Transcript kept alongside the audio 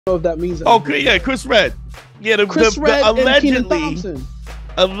know if that means anything. Okay, yeah, Chris Red. Yeah, Chris Red and Kenan Thompson.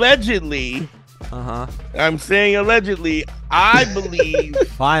 Allegedly. I'm saying allegedly. I believe.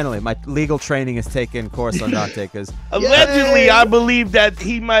 Finally, my legal training has taken course on Dante because allegedly, I believe that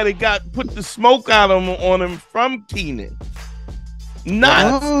he might have put the smoke out on him from Kenan.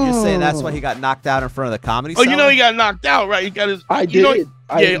 Not you're saying that's why he got knocked out in front of the comedy. Oh, you know he got knocked out, right? He got his. I did.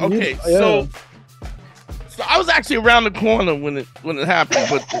 Okay. So I was actually around the corner when it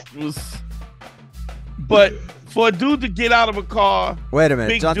happened, but for a dude to get out of a car. Wait a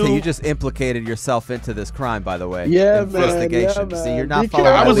minute, Dante, you just implicated yourself into this crime, by the way. Yeah, investigation. Man. See, you're not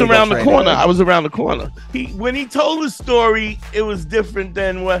following. I was around the corner. I was around the corner. When he told his story, it was different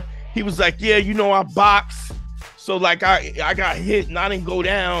than what he was like. Yeah, I box. So like I got hit and I didn't go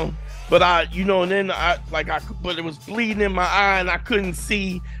down, but and then but it was bleeding in my eye and I couldn't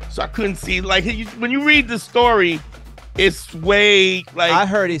see, so I couldn't see. Like when you read the story, it's way like I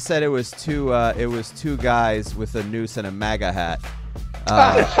heard he said it was two guys with a noose and a MAGA hat.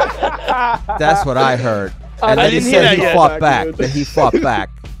 That's what I heard. And then he said he fought back. That he fought back.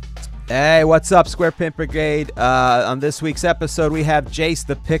 Hey, what's up, Square Pimp Brigade? On this week's episode, we have Jace,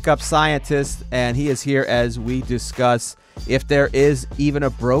 the pickup scientist, and he is here as we discuss if there is even a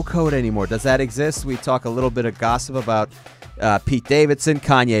bro code anymore. Does that exist? We talk a little bit of gossip about Pete Davidson,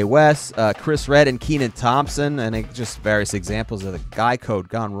 Kanye West, Chris Red, and Kenan Thompson, and just various examples of the guy code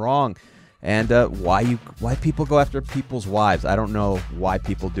gone wrong, and why people go after people's wives. I don't know why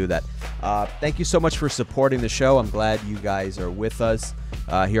people do that. Thank you so much for supporting the show. I'm glad you guys are with us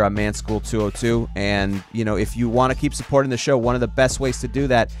here on Man School 202. And, if you want to keep supporting the show, one of the best ways to do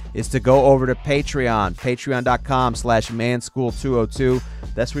that is to go over to Patreon, patreon.com/manschool202.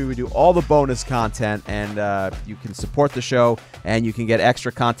 That's where we do all the bonus content, and you can support the show, and you can get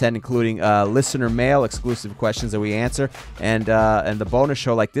extra content, including listener mail, exclusive questions that we answer, and the bonus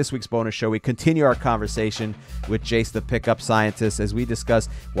show, like this week's bonus show. We continue our conversation with Jace, the pickup scientist, as we discuss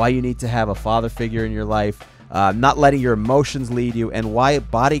why you need to have a father figure in your life, not letting your emotions lead you, and why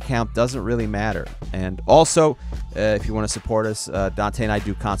body count doesn't really matter. And also, if you want to support us, Dante and I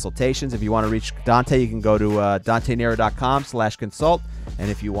do consultations. If you want to reach Dante, you can go to DanteNero.com/consult. And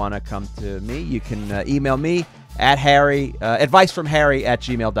if you want to come to me, you can email me at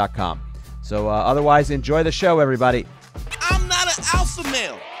advice@gmail.com. So otherwise, enjoy the show, everybody. I'm not an alpha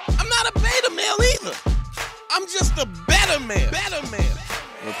male. I'm not a beta male either. I'm just a better man.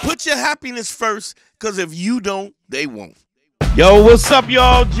 Well, put your happiness first, because if you don't, they won't. Yo, what's up,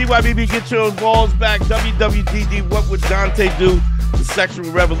 y'all? GYBB, get your balls back. WWDD, what would Dante do? The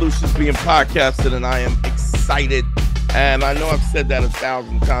sexual revolution is being podcasted, and I am excited. And I know I've said that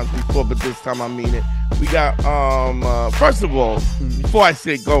 1,000 times before, but this time I mean it. We got, first of all, before I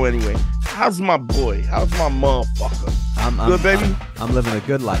say go anyway, how's my boy? How's my motherfucker? Good, baby? I'm living a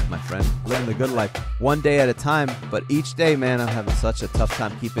good life, my friend. Living the good life. One day at a time, but each day, man, I'm having such a tough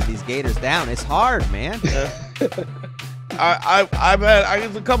time keeping these gators down. It's hard, man. Yeah. I've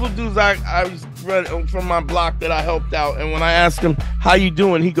had a couple of dudes I was from my block that I helped out, and when I asked him, how you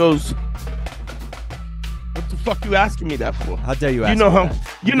doing, he goes, what the fuck you asking me that for? How dare you ask me that?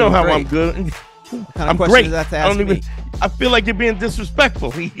 You know how I'm good. What kind of question is that to ask me? I feel like you're being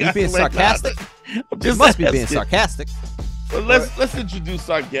disrespectful. You're being sarcastic? You must be being sarcastic. Well, let's introduce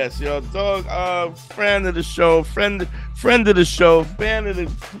our guest, dog. Friend of the show, friend of the show, fan of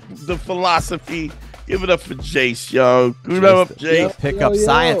the philosophy. Give it up for Jace, yo. Give it up, Jace. Pickup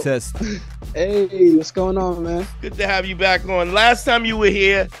scientist. Hey, what's going on, man? Good to have you back on. Last time you were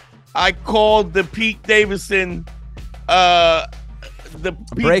here, I called the Pete Davidson,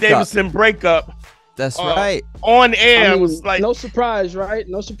 breakup. That's right. On air, it was like no surprise, right?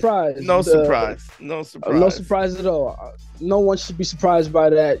 No surprise. No surprise at all. No one should be surprised by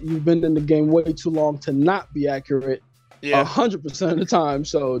that. You've been in the game way too long to not be accurate. 100% of the time.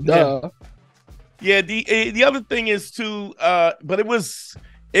 So, duh. Yeah. The other thing is too, but it was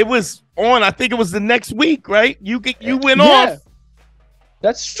on. I think it was the next week, right? You went off.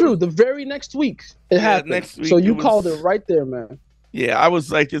 That's true. The very next week it happened. Next week, so you called it right there, man. Yeah, I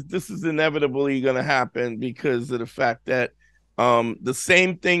was like, this is inevitably going to happen because of the fact that the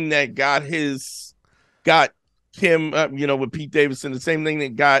same thing that got him, with Pete Davidson, the same thing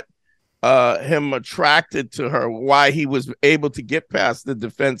that got him attracted to her, why he was able to get past the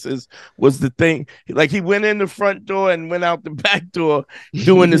defenses, was the thing. Like, he went in the front door and went out the back door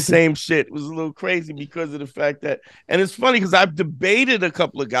doing the same shit. It was a little crazy because of the fact that, and it's funny because I've debated a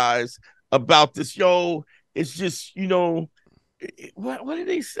couple of guys about this. It's just, what did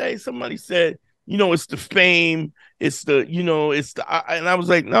they say? Somebody said, it's the fame, and I was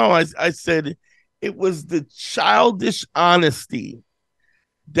like, no, I said it was the childish honesty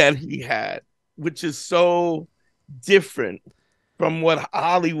that he had, which is so different from what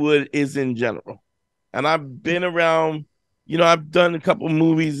Hollywood is in general. And I've been around, I've done a couple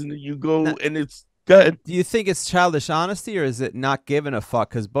movies, and you go and it's good. Do you think it's childish honesty, or is it not giving a fuck?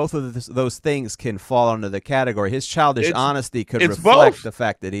 Because both of those things can fall under the category. His childish honesty could reflect the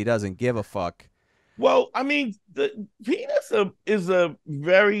fact that he doesn't give a fuck. Well, I mean, Venus is a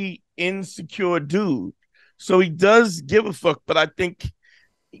very insecure dude, so he does give a fuck. But I think,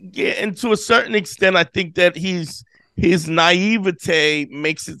 and to a certain extent, I think that his naivete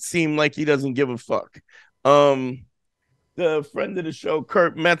makes it seem like he doesn't give a fuck. The friend of the show,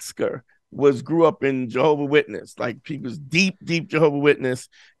 Kurt Metzger, grew up in Jehovah's Witness. Like, he was deep Jehovah's Witness,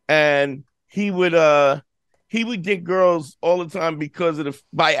 and he would get girls all the time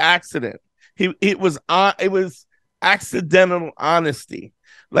by accident. It was accidental honesty.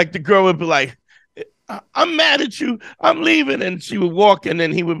 Like, the girl would be like, I'm mad at you, I'm leaving, and she would walk, and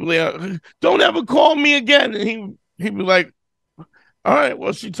then he would be like, don't ever call me again, and he'd be like, all right,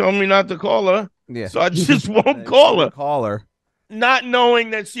 well, she told me not to call her, so I just won't call her. Not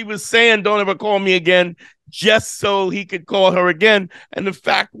knowing that she was saying don't ever call me again just so he could call her again. And the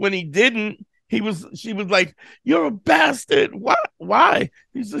fact when he didn't, she was like, you're a bastard. Why?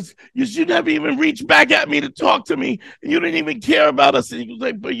 He says, you should never even reach back at me to talk to me. You didn't even care about us. And he was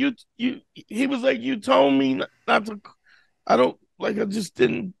like, but he was like, you told me not to, I just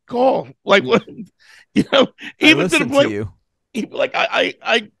didn't call. Like, what, even to the point, like,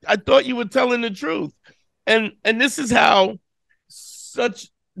 I thought you were telling the truth. And this is how such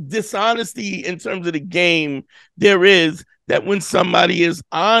dishonesty in terms of the game there is, that when somebody is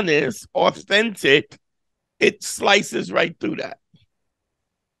honest, authentic, it slices right through that.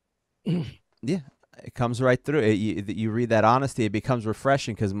 Yeah, it comes right through. You read that honesty, it becomes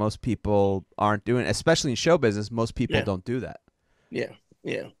refreshing, because most people aren't doing it, especially in show business. Most people don't do that. Yeah.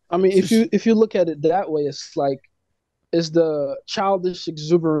 I mean, if you look at it that way, it's like, it's the childish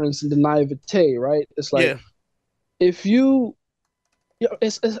exuberance and the naivete, right? It's like, if you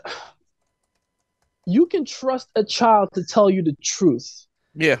you can trust a child to tell you the truth.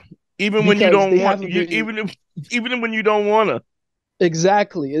 Yeah, even when you don't want, even when you don't want to.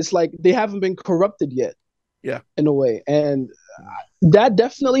 Exactly, it's like they haven't been corrupted yet. Yeah, in a way, and that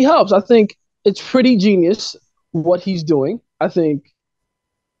definitely helps. I think it's pretty genius what he's doing. I think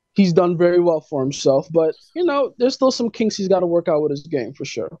he's done very well for himself, but there's still some kinks he's got to work out with his game for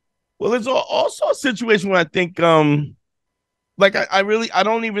sure. Well, there's also a situation where I think, like, I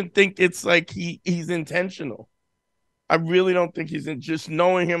don't even think it's like he's intentional. I really don't think just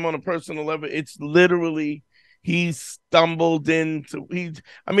knowing him on a personal level. It's literally he stumbled into.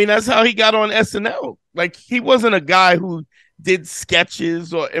 I mean, that's how he got on SNL. Like, he wasn't a guy who did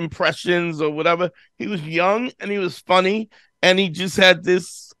sketches or impressions or whatever. He was young and he was funny, and he just had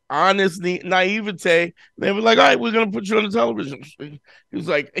this honest naivete. They were like, all right, we're gonna put you on the television. He was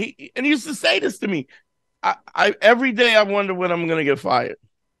like, he used to say this to me. I every day I wonder when I'm gonna get fired.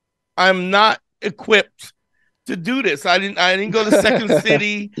 I'm not equipped to do this. I didn't go to Second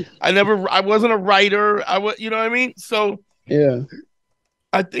City. I wasn't a writer. You know what I mean? So yeah,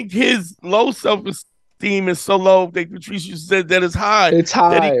 I think his low self-esteem is so low that Patricia said that it's high. It's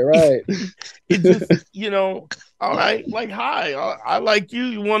high, right? It just, all right, like, hi, I like you.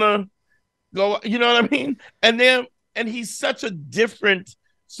 You wanna go? You know what I mean? And he's such a different,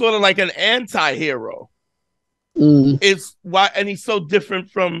 sort of like an anti-hero. It's why, and he's so different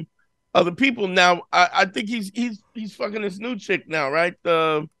from other people. Now, I think he's fucking this new chick now, right?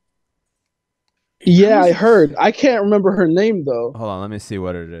 Yeah, I heard. I can't remember her name though. Hold on, let me see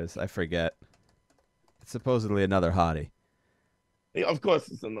what it is. I forget. It's supposedly another hottie. Yeah, of course,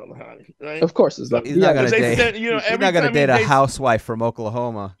 it's another hottie, right? Of course, it's not. He's not gonna date. He's not gonna date a housewife from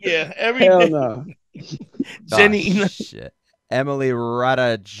Oklahoma. Yeah, every Hell day. No. Jenny. Oh, shit. Emily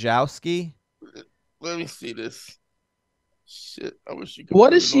Ratajkowski. Let me see this. Shit, I wish you could.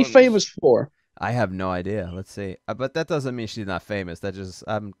 What is she famous for? I have no idea. Let's see. But that doesn't mean she's not famous. That just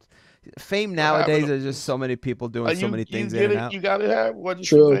fame nowadays. There's just so many people doing so many things in and out. You gotta have what.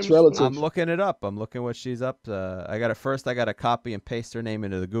 True, it's relative. I'm looking it up. I'm looking what she's up to. I got to copy and paste her name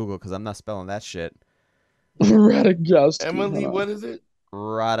into the Google because I'm not spelling that shit. Ratajkowski. Emily, what is it?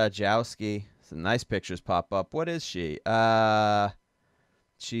 Ratajkowski. Some nice pictures pop up. What is she?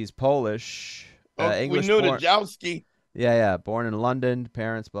 She's Polish. English. We knew the Jowski. Yeah. Born in London.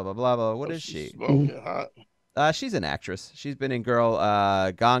 Parents. Blah blah blah blah. What is she? Smoking hot. She's an actress. She's been in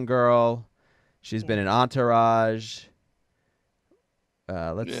Gone Girl. She's been in Entourage.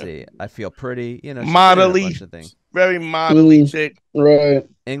 Let's see. I Feel Pretty. You know, modelly. A bunch of things. Very modelly chick. Right.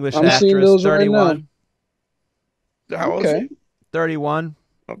 English I'm actress. seeing those 31. Right now. How old is she? 31.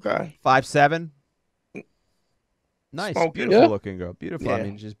 Okay. 5'7". Nice, beautiful looking girl. Beautiful. Yeah. I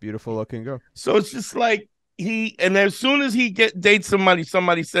mean, just beautiful looking girl. So it's just like and as soon as he dates somebody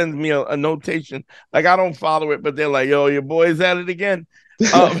sends me a notation. Like I don't follow it, but they're like, "Yo, your boy's at it again."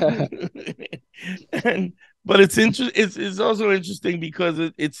 But it's interesting. It's also interesting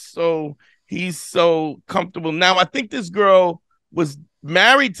because he's so comfortable now. I think this girl was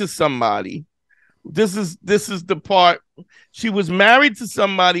married to somebody. This is the part. She was married to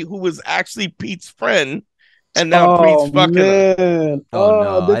somebody who was actually Pete's friend, and now Pete's fucking her. Oh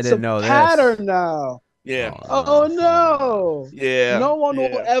no, I didn't know pattern this. now. Yeah. Oh no. Yeah. No one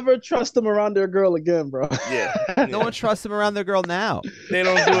will ever trust them around their girl again, bro. Yeah. No one trusts them around their girl now. They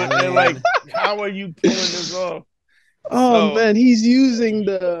don't do it. They're like, how are you pulling this off? Oh man, he's using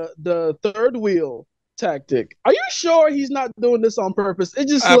the third wheel tactic. Are you sure he's not doing this on purpose? It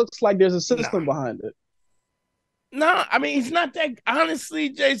just looks like there's a system behind it. No, I mean, it's not that. Honestly,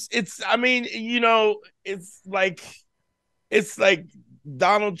 Jace, it's like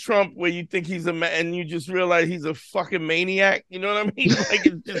Donald Trump, where you think he's a man and you just realize he's a fucking maniac. You know what I mean? Like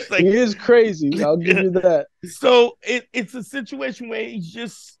it's just like he is crazy. I'll give you that. So it's a situation where he's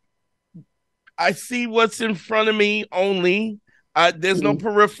just. I see what's in front of me only. There's no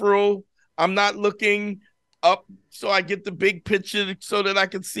peripheral. I'm not looking up so I get the big picture so that I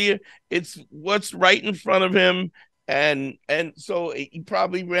can see it. It's what's right in front of him. And so he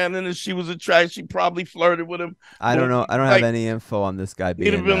probably ran into, she was attracted. She probably flirted with him. I don't know. I don't have any info on this guy.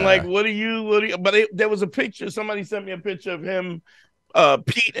 He'd have been like, what are you? But there was a picture. Somebody sent me a picture of him,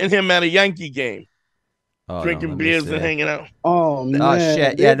 Pete and him at a Yankee game. Drinking beers and hanging out. Oh man! Oh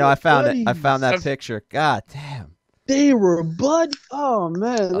shit! Yeah, no, I found it. I found that picture. God damn. They were bud. Oh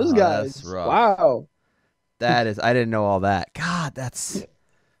man, this guy. Wow. That is. I didn't know all that. God, that's.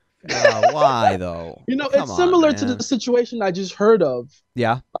 Why though? You know, it's similar to the situation I just heard of.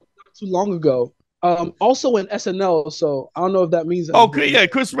 Yeah. Not too long ago. Also in SNL. So I don't know if that means. Okay, yeah,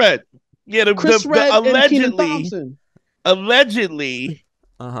 Chris Redd. Yeah, Chris Redd and Kenan Thompson. Allegedly.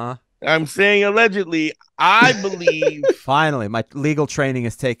 I'm saying allegedly. I believe. Finally, my legal training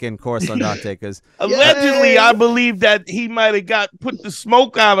has taken course on Dante because allegedly, I believe that he might have put the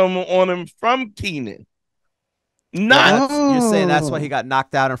smoke out on him from Kenan. You're saying that's why he got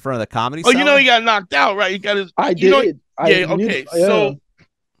knocked out in front of the comedy cellar? You know he got knocked out, right? He got his. Okay. So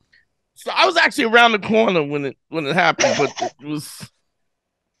I was actually around the corner when it happened, but it was.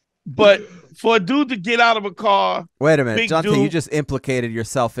 But for a dude to get out of a car. Wait a minute, Dante, you just implicated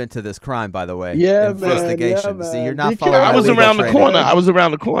yourself into this crime, by the way. Yeah, investigation. Man. See, you're not following. I was around the corner. I was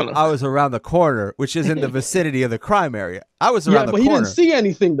around the corner, which is in the vicinity of the crime area. I was around the corner. He didn't see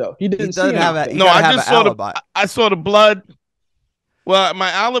anything though. He didn't see anything. No, I just saw I saw the blood. Well, my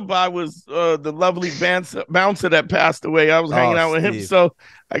alibi was the lovely bouncer that passed away. I was hanging out with him, so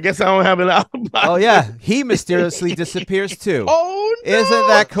I guess I don't have an alibi. Oh yeah, he mysteriously disappears too. Oh no! Isn't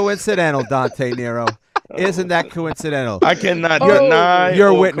that coincidental, Dante Nero? Isn't that coincidental? I cannot deny. You're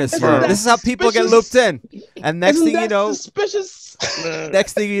a witness here. This is how people get looped in. And next thing you know, suspicious.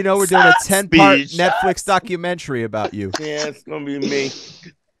 Next thing you know, we're doing a 10-part Netflix documentary about you. Yeah, it's gonna be me.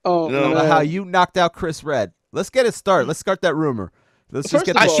 About how you knocked out Chris Redd. Let's get it started. Let's start that rumor. Let's just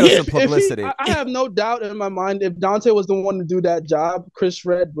get the show some publicity. I have no doubt in my mind if Dante was the one to do that job, Chris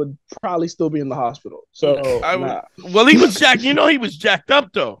Redd would probably still be in the hospital. So, well, he was jacked. You know, he was jacked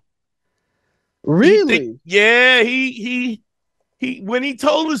up though. Really? He when he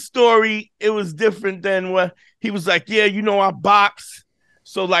told the story, it was different than what he was like. Yeah, I boxed,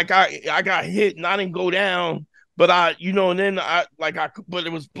 so like I got hit and I didn't go down. But and then but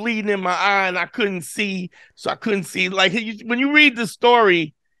it was bleeding in my eye and I couldn't see. So I couldn't see. Like when you read the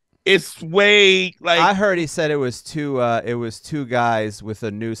story, it's way like. I heard he said it was two guys with a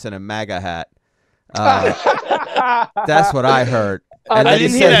noose and a MAGA hat. That's what I heard. And then he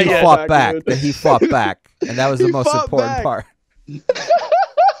said he fought back. That he fought back, and that was the most important part.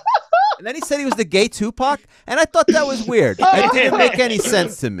 And then he said he was the gay Tupac, and I thought that was weird. It didn't make any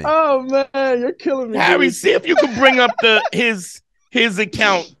sense to me. Oh man, you're killing me, Harry. Dude. See if you can bring up his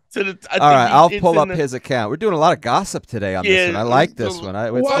account to the. All right, I'll pull up his account. We're doing a lot of gossip today on this one. I like this one.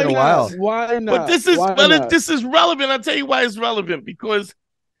 It's been a while. Why not? But this is relevant. I'll tell you why it's relevant, because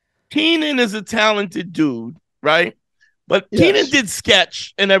Kenan is a talented dude, right? But Kenan did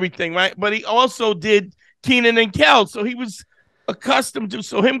sketch and everything, right? But he also did Kenan and Kel, so he was accustomed to.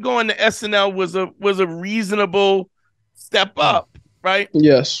 So him going to SNL was a reasonable step up, right?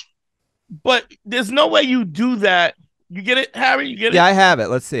 Yes. But there's no way you do that. You get it, Harry? You get it? Yeah, I have it.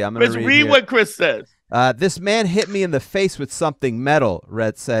 Let's see. I'm going to read what Chris says. This man hit me in the face with something metal,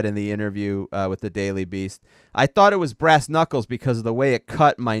 Red said in the interview with the Daily Beast. I thought it was brass knuckles because of the way it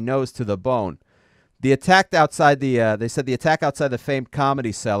cut my nose to the bone. The attack outside they said the attack outside the famed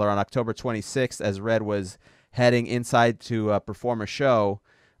Comedy Cellar on October 26th, as Red was heading inside to perform a show.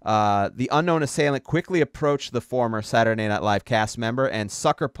 The unknown assailant quickly approached the former Saturday Night Live cast member and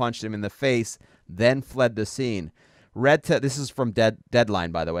sucker punched him in the face, then fled the scene. This is from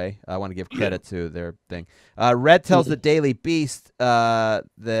Deadline, by the way. I want to give credit to their thing. Red tells the Daily Beast does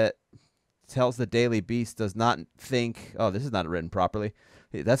not think. Oh, this is not written properly.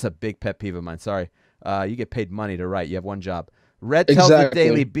 That's a big pet peeve of mine. Sorry. You get paid money to write. You have one job. Red tells the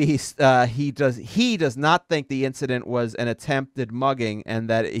Daily Beast he does not think the incident was an attempted mugging, and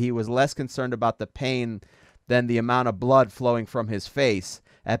that he was less concerned about the pain than the amount of blood flowing from his face.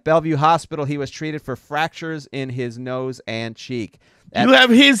 At Bellevue Hospital, he was treated for fractures in his nose and cheek. You have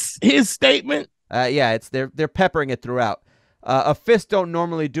his statement? Yeah, they're peppering it throughout. A fist don't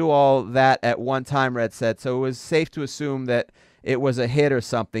normally do all that at one time, Red said, so it was safe to assume that it was a hit or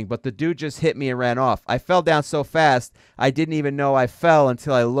something, but the dude just hit me and ran off. I fell down so fast, I didn't even know I fell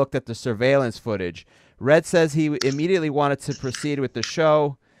until I looked at the surveillance footage. Red says he immediately wanted to proceed with the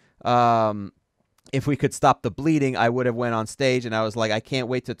show. If we could stop the bleeding, I would have went on stage, and I was like, I can't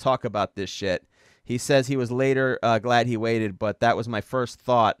wait to talk about this shit. He says he was later glad he waited, but that was my first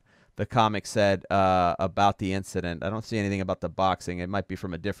thought, the comic said, about the incident. I don't see anything about the boxing. It might be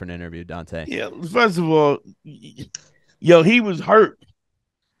from a different interview, Dante. Yeah, first of all, yo, he was hurt.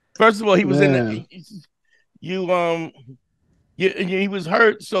 First of all, he was he was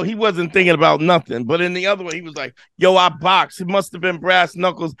hurt, so he wasn't thinking about nothing. But in the other one, he was like, yo, I boxed. It must have been brass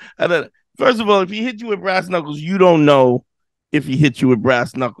knuckles. First of all, if he hit you with brass knuckles, you don't know if he hit you with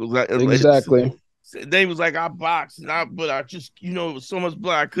brass knuckles. Exactly. Then he was like, I boxed, but I just, it was so much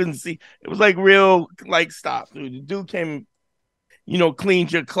blood I couldn't see. It was like real, stop, dude. The dude came,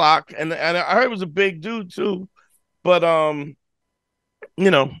 cleaned your clock, and I heard it was a big dude too, but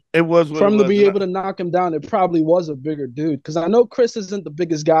it was what from it to was. be able to knock him down. It probably was a bigger dude, because I know Chris isn't the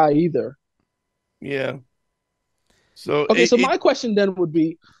biggest guy either. Yeah. So my question then would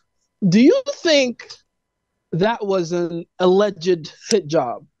be, do you think that was an alleged hit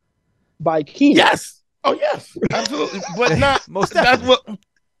job by Kenan? Yes. Oh, yes. Absolutely. But not most. That's what.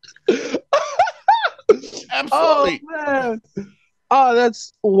 Absolutely. Oh, man. Oh,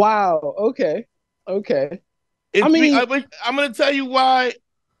 that's wow. Okay. I'm going to tell you why.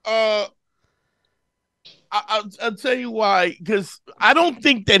 I'll tell you why, because I don't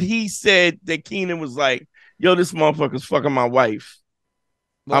think that he said that Kenan was like, yo, this motherfucker's fucking my wife.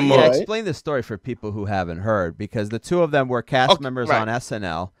 Well, explain the story for people who haven't heard, because the two of them were cast members on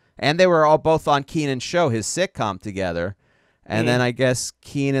SNL, and they were both on Kenan's show, his sitcom, together. And then I guess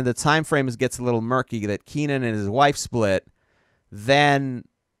Kenan, the time frame gets a little murky, that Kenan and his wife split. Then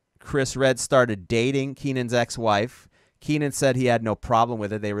Chris Red started dating Kenan's ex-wife. Kenan said he had no problem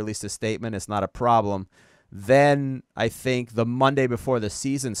with it. They released a statement. It's not a problem. Then I think the Monday before the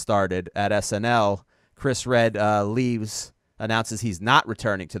season started at SNL, Chris Red leaves, announces he's not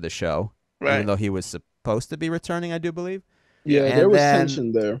returning to the show, even though he was supposed to be returning, I do believe. Yeah, and there was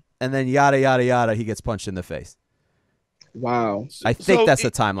tension there. And then yada, yada, yada, he gets punched in the face. Wow. I think that's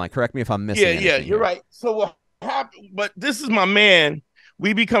the timeline. Correct me if I'm missing anything. Yeah, you're right. So what happened? But this is my man.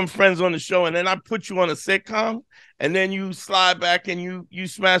 We become friends on the show, and then I put you on a sitcom, and then you slide back and you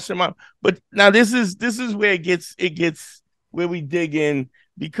smash him up. But now this is where it gets where we dig in,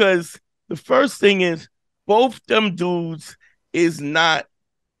 because the first thing is both them dudes is not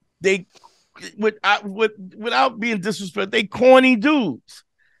without being disrespectful, they corny dudes.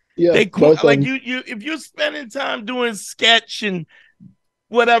 Yeah, they like you if you're spending time doing sketch and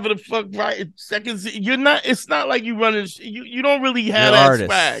whatever the fuck, right? Seconds, it's not like you running. You don't really have that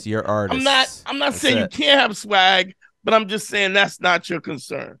swag. You're artists. I'm not saying you can't have swag, but I'm just saying that's not your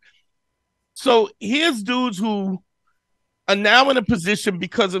concern. So here's dudes who are now in a position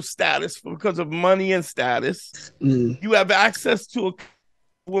because of status, because of money and status. You have access to a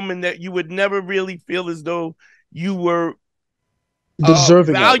woman that you would never really feel as though you were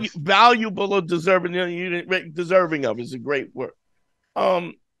deserving valuable or deserving. Deserving of is a great word.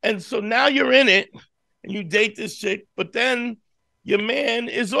 And so now you're in it and you date this chick, but then your man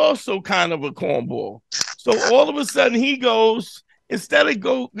is also kind of a cornball. So all of a sudden he goes, instead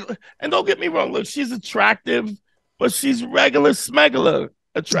of and don't get me wrong, look, she's attractive, but she's regular smegular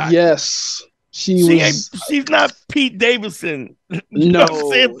attractive. Yes. She's not Pete Davidson. No,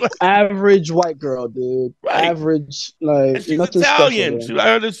 average white girl, dude. Right. Average, like, and she's nothing Italian. special. I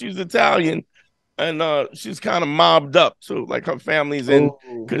heard that she's Italian. and she's kind of mobbed up. So like her family's in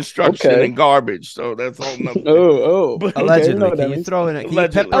construction and garbage. So that's all nothing. But, allegedly. Okay, Can you throw in? Can you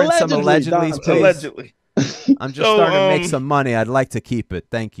Allegedly. pepper in some allegedly, please? Allegedly. I'm just starting to make some money. I'd like to keep it.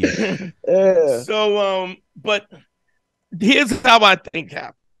 Thank you. Yeah. So but here's how I think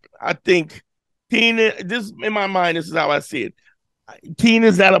happened. I think Kenan, this in my mind, this is how I see it.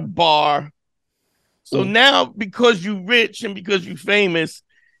 Kenan's at a bar. So now, because you rich and because you famous,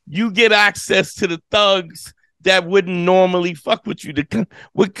 you get access to the thugs that wouldn't normally fuck with you.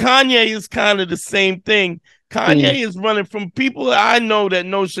 With Kanye is kind of the same thing. Kanye is running from people that I know that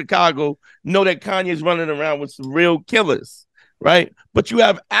know Chicago, know that Kanye's running around with some real killers, right? But you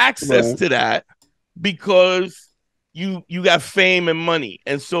have access to that because you got fame and money.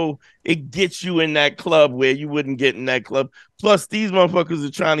 And so it gets you in that club where you wouldn't get in that club. Plus, these motherfuckers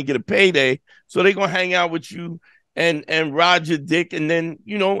are trying to get a payday. So they're going to hang out with you and ride your dick and then,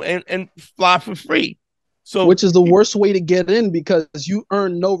 you know, and fly for free. So, which is the worst way to get in because you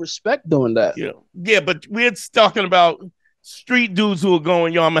earn no respect doing that. Yeah, but we're talking about street dudes who are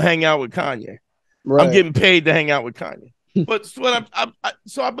going, yo, I'm going to hang out with Kanye. Right. I'm getting paid to hang out with Kanye. But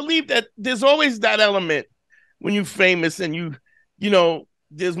so I believe that there's always that element when you're famous and you know,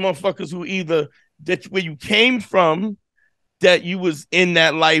 there's motherfuckers who either that where you came from, that you was in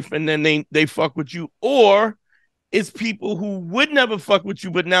that life and then they fuck with you, or it's people who would never fuck with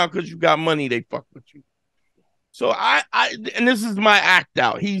you, but now because you got money, they fuck with you. So I and this is my act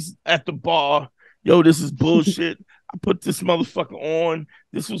out. He's at the bar. Yo, this is bullshit. I put this motherfucker on.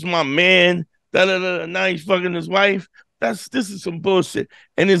 This was my man. Now he's fucking his wife. This is some bullshit.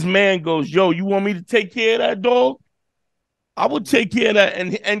 And his man goes, yo, you want me to take care of that dog? I would take care of that.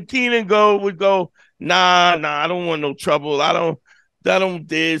 And Kenan would go, nah, I don't want no trouble. I don't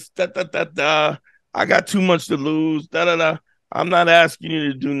this, I got too much to lose. I'm not asking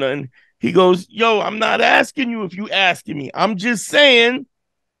you to do nothing. He goes, yo, I'm not asking you if you asking me. I'm just saying,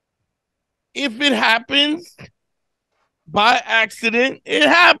 if it happens by accident, it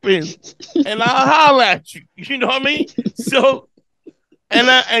happens. And I'll holler at you. You know what I mean? So,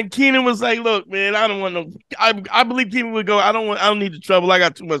 and Kenan was like, look, man, I don't want no, I believe Kenan would go, I don't need the trouble. I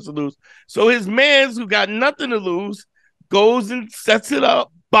got too much to lose. So his mans who got nothing to lose goes and sets it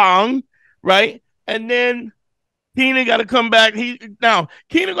up, bong, right? And then Kenan got to come back. Now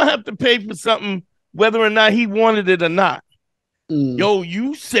Kenan gonna have to pay for something, whether or not he wanted it or not. Yo,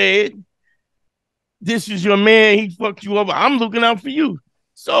 you said this is your man. He fucked you over. I'm looking out for you.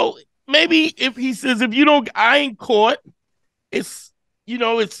 So maybe if he says, if you don't, I ain't caught. It's, you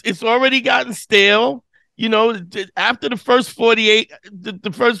know, it's already gotten stale. You know, after the first 48,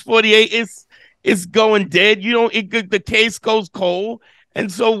 the first 48 it's going dead. You know, the case goes cold. And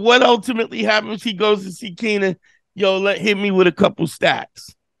so what ultimately happens? He goes to see Kenan. Yo, hit me with a couple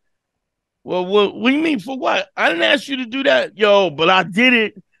stacks. Well, what do you mean for what? I didn't ask you to do that. Yo, but I did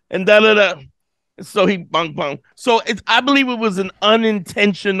it. And So he bung. So I believe it was an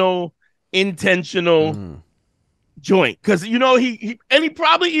intentional joint. Because, you know, he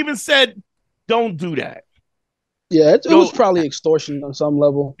probably even said, don't do that. Yeah, it was probably extortion on some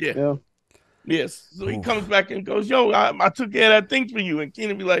level. Yeah. Yes. So he comes back and goes, yo, I took care of that thing for you. And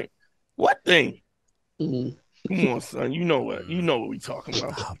Kenan be like, what thing? Mm-hmm. Come on, son. You know what we talking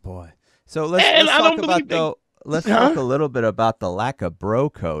about. Oh boy. So let's talk a little bit about the lack of bro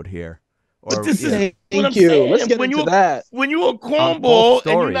code here. Thank you. Let's get into that. When you're a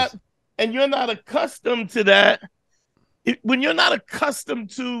cornball and you're not accustomed to that, when you're not accustomed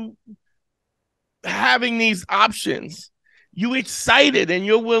to having these options, you excited and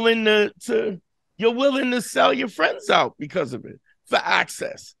you're willing to sell your friends out because of it for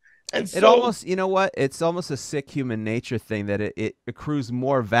access. And so, it almost, you know what? It's almost a sick human nature thing that it accrues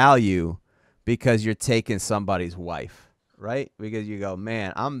more value because you're taking somebody's wife, right? Because you go,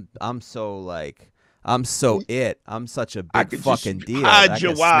 man, I'm such a big fucking deal. Hide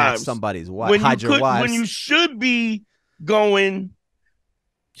your wives. Somebody's wife. Hide your wives. When you should be going,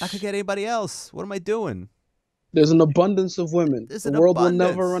 I could get anybody else. What am I doing? There's an abundance of women. The world will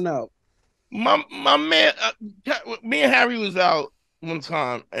never run out. My man, me and Harry was out one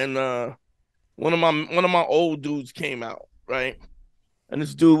time, and one of my old dudes came out, right? And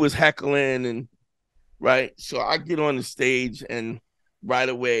this dude was heckling, and right, so I get on the stage, and right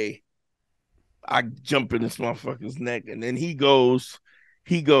away, I jump in this motherfucker's neck, and then he goes,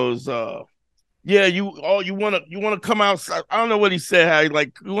 yeah, you want to come outside? I don't know what he said. How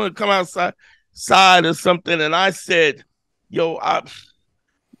like, you want to come outside or something? And I said, yo,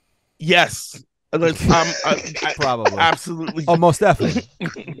 yes. I probably, absolutely, almost definitely.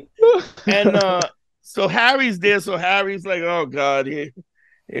 And so Harry's there. So Harry's like, oh God, here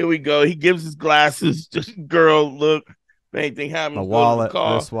Here we go. He gives his glasses. Just girl, look. If anything happens, a wallet,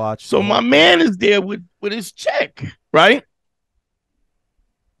 car. wristwatch. So my man is there with his check, right?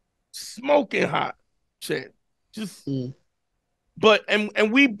 Smoking hot shit. Just but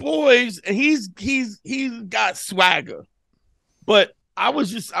and we boys, and he's got swagger. But I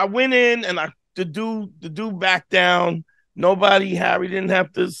went in and the dude backed down. Harry didn't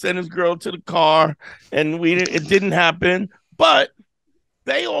have to send his girl to the car, and it didn't happen. But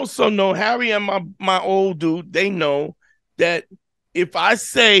they also know, Harry and my old dude, they know that if I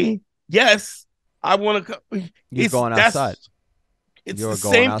say yes, I want to come. You're going outside. It's the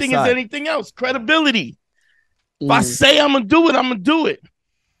same thing as anything else. Credibility. If I say I'm going to do it, I'm going to do it.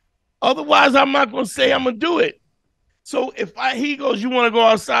 Otherwise, I'm not going to say I'm going to do it. So if he goes, you want to go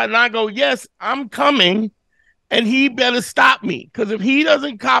outside? And I go, yes, I'm coming. And he better stop me. Because if he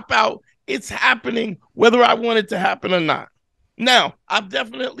doesn't cop out, it's happening whether I want it to happen or not. Now, I've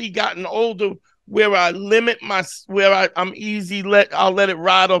definitely gotten older where I limit I'm easy. I'll let it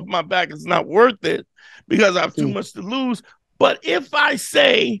ride off my back. It's not worth it because I have too much to lose. But if I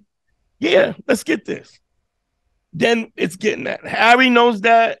say, yeah, let's get this, then it's getting that. Harry knows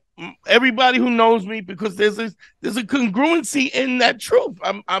that. Everybody who knows me, because there's a congruency in that truth.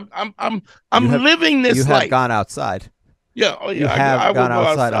 I'm living this life. You have gone outside. Yeah, oh yeah. You have gone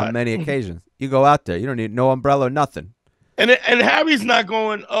outside on many occasions. You go out there. You don't need no umbrella, nothing. And Harry's not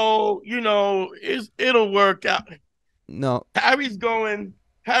going, oh, it'll work out. No. Harry is going,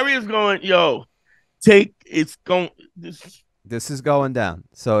 yo, this is going down.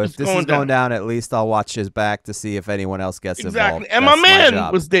 So if this is going down, at least I'll watch his back to see if anyone else gets involved. And my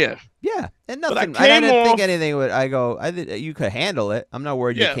man was there. Yeah, and nothing. I didn't think anything would. You could handle it. I'm not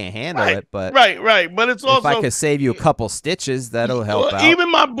worried you can't handle it, but right. But it's also, if I could save you a couple stitches, that'll help out.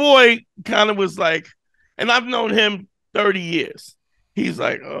 Even my boy kind of was like, and I've known him 30 years. He's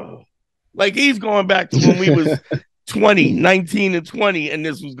like, oh, like he's going back to when we was 19 and 20, and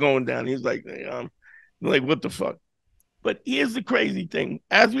this was going down. He's like, like, what the fuck? But here's the crazy thing.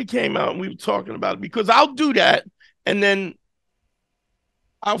 As we came out and we were talking about it, because I'll do that and then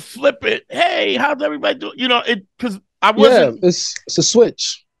I'll flip it. Hey, how's everybody doing? Because I wasn't. Yeah, it's a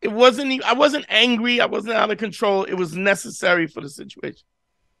switch. It wasn't. I wasn't angry. I wasn't out of control. It was necessary for the situation.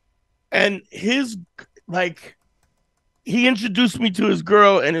 And he introduced me to his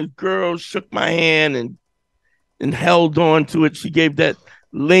girl, and his girl shook my hand and held on to it. She gave that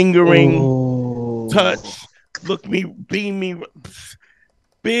lingering touch. Look me, beam me,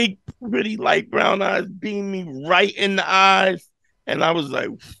 big, pretty light brown eyes, beam me right in the eyes. And I was like,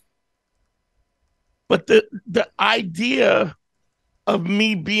 but the idea of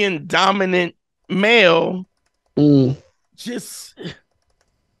me being dominant male just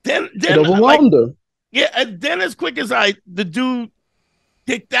then overwhelmed her. Yeah, and then as quick as the dude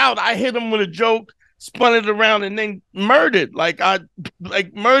kicked out, I hit him with a joke, spun it around, and then murdered. I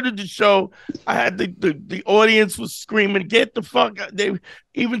murdered the show. I had the audience was screaming, "Get the fuck out!"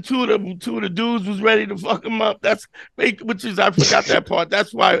 Even two of the dudes was ready to fuck him up. I forgot that part.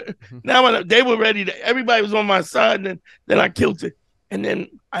 That's why now they were ready to. Everybody was on my side, and then I killed it. And then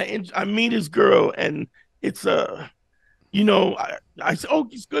I meet his girl, and it's I said, oh,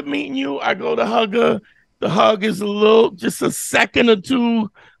 it's good meeting you. I go to hug her. The hug is just a second or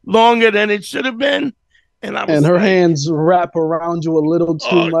two longer than it should have been. And her hands wrap around you a little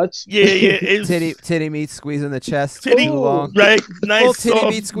too much. Yeah. Titty meat squeeze in the chest. Titty, too long. Right. Nice. Full titty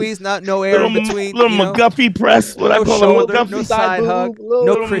meat squeeze, no air in between. Little McGuffey press. What I call a McGuffey. No side hug.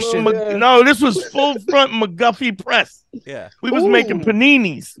 No Christian. No, this was full front McGuffey press. Yeah. We was making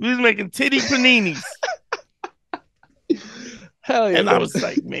paninis. We was making titty paninis. Hell yeah. And I was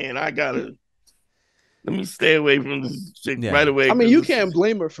like, man, let me stay away from this chick right away. I mean, you can't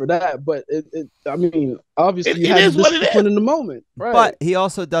blame her for that, but obviously you had discipline in the moment. Right. But he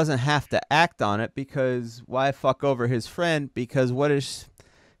also doesn't have to act on it, because why fuck over his friend? Because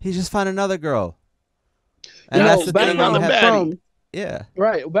he just find another girl. And that's the thing I'm from. Yeah.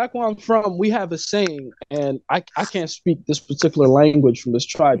 Right. Back where I'm from, we have a saying, and I can't speak this particular language from this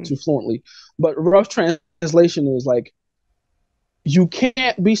tribe too fluently, but rough translation is like, you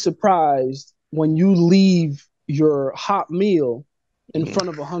can't be surprised when you leave your hot meal in front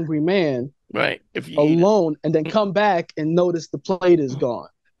of a hungry man, right? Alone, and then come back and notice the plate is gone.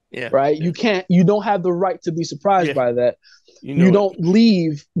 Yeah. Right. Yeah. You don't have the right to be surprised by that. You don't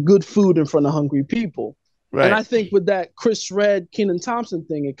leave good food in front of hungry people. Right. And I think with that Chris Redd, Kenan Thompson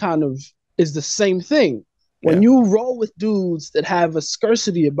thing, it kind of is the same thing. When you roll with dudes that have a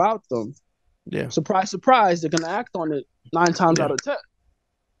scarcity about them, surprise, surprise, they're gonna act on it 9 times out of 10.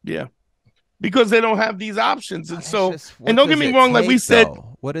 Yeah. Because they don't have these options. And so, and don't get me wrong, like we said,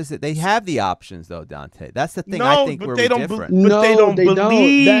 What is it? They have the options though, Dante. That's the thing. No, I think but we're they don't. different. But they don't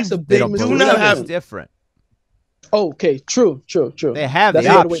believe. That's a They big don't believe misconception. it's different. Okay, true. They have That's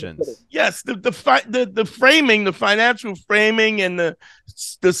the a better way to put options. it. Yes, the framing, the financial framing, and the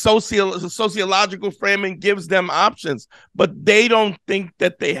sociological framing gives them options, but they don't think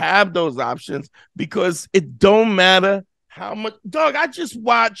that they have those options because it don't matter how much. Dog, I just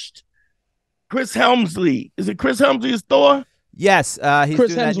watched Chris Helmsley. Is it Chris Helmsley's Thor? Yes, he's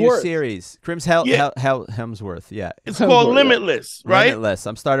Chris doing that new Hemsworth. series. Hemsworth. Yeah, It's called Limitless, right? Limitless.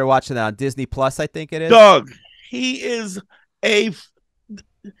 I'm started watching that on Disney Plus. I think it is. Dog, he is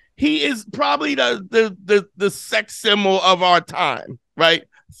probably the sex symbol of our time, right?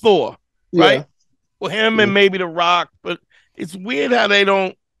 Thor, right? Yeah. Well, him and maybe The Rock, but it's weird how they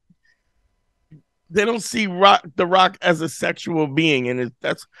don't see The Rock as a sexual being, and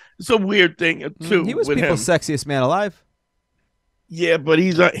it's a weird thing too. He was with people's him. sexiest man alive. Yeah, but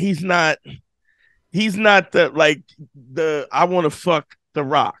he's not the I want to fuck The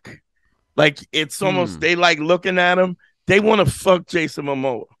Rock. Like it's almost they like looking at him. They want to fuck Jason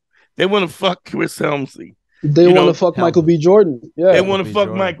Momoa. They want to fuck Chris Helmsley. They want to fuck Michael B. Jordan. Yeah, they want to fuck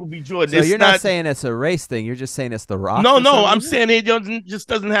Michael B. Jordan. So you're not saying it's a race thing. You're just saying it's The Rock. No, I'm saying it just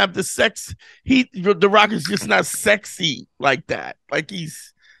doesn't have the sex. The Rock is just not sexy like that. Like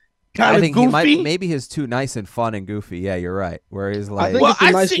he's kind of goofy. Maybe he's too nice and fun and goofy. Yeah, you're right. Where he's like, I think it's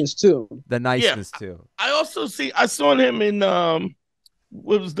the niceness too. The niceness too. I saw him in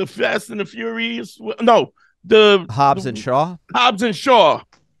what was the Fast and the Furious? No, the Hobbs and Shaw. Hobbs and Shaw,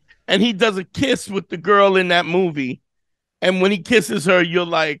 and he does a kiss with the girl in that movie, and when he kisses her, you're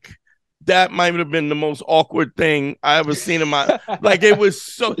like, that might have been the most awkward thing I ever seen in my like. It was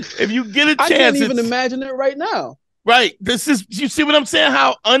so. If you get a chance, I can't even imagine it right now. Right. You see what I'm saying?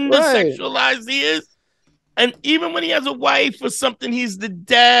 How undersexualized he is? And even when he has a wife or something, he's the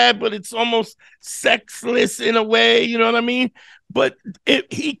dad, but it's almost sexless in a way. You know what I mean? But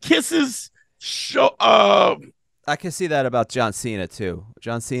he kisses. I can see that about John Cena too.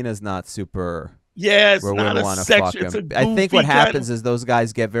 John Cena's not super. Yeah, it's not a sexual. I think what happens is those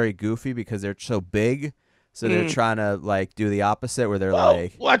guys get very goofy because they're so big. So they're trying to like do the opposite where they're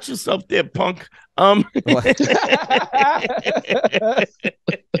like, watch yourself there, punk. No, but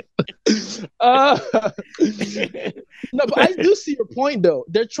I do see your point though.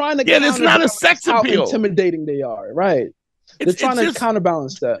 They're trying to it's not a sex appeal. How intimidating they are, right? They're trying to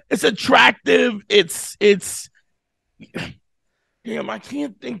counterbalance that. It's attractive. It's damn, I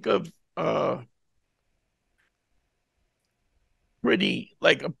can't think of pretty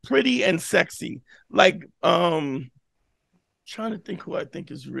and sexy. Like trying to think who I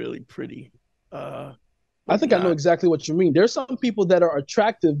think is really pretty. I think I know exactly what you mean. There's some people that are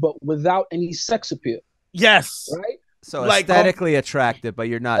attractive but without any sex appeal. Yes. Right? So like, aesthetically attractive, but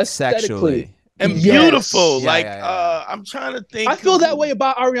you're not sexually. And beautiful. I'm trying to think. I feel that way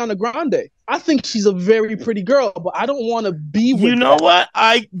about Ariana Grande. I think she's a very pretty girl, but I don't want to be with her. You know what?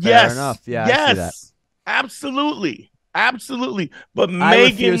 Fair enough. Yeah, yes. I see that. Absolutely. But I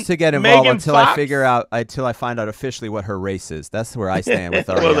refuse to get involved until Fox, I find out officially what her race is. That's where I stand with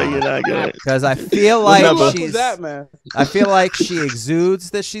Ariana. Well, you're not gonna. Because I feel like man. I feel like she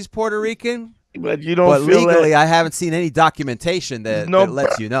exudes that she's Puerto Rican. But you don't. But feel legally, that. I haven't seen any documentation that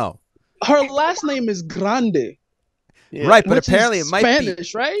lets you know. Her last name is Grande. Yeah. Right, but apparently it might Spanish, be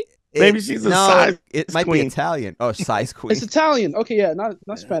Spanish, right? Maybe she's a size it might queen. be Italian. Oh, size queen. It's Italian. Okay, yeah, not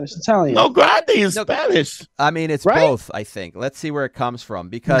Spanish. Italian. No, Grande is Spanish. I mean, it's right? both. I think. Let's see where it comes from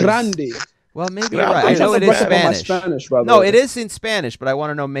because Grande. Well, maybe you're right. I know it is Spanish. No, it is in Spanish, but I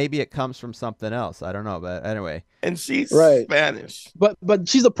want to know maybe it comes from something else. I don't know, but anyway. And she's Spanish. But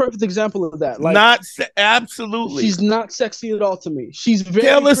she's a perfect example of that. Like, absolutely. She's not sexy at all to me. She's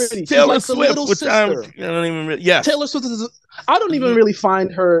very pretty. Taylor she's like Swift, which I don't even really. Yes. Taylor Swift is. I don't even really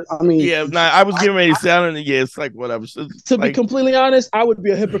find her. I mean, I was getting ready to say, it's like whatever. To be completely honest, I would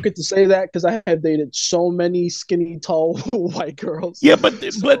be a hypocrite to say that because I have dated so many skinny, tall white girls. Yeah, but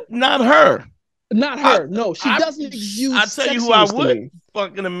not her. Not her. No, she doesn't exude. I'll tell you who I would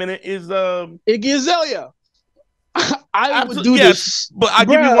fuck in a minute is Iggy Azalea. I would do this, but I'll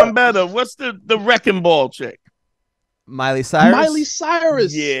give you one better. What's the wrecking ball chick? Miley Cyrus. Miley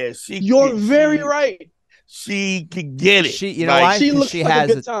Cyrus. Yeah, you're very right. She could get it. You know why? She looks she like has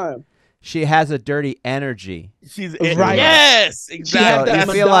a good time. she has a dirty energy. She's Right. Yes, She had exactly. that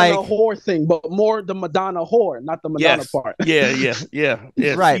I feel Madonna like- whore thing, but more the Madonna whore, not the Madonna part. Yeah.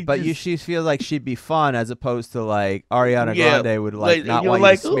 Right, but she feels like she'd be fun as opposed to like Ariana Grande would like not you're want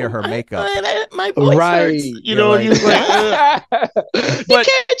like, you to smear her makeup. My voice hurts. You know, like- you're like, You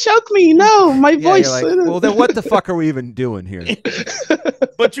can't choke me. No, my Yeah, voice. you're like, well, then what the fuck are we even doing here?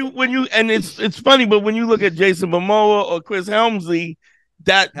 but it's funny, but when you look at Jason Momoa or Chris Helmsley,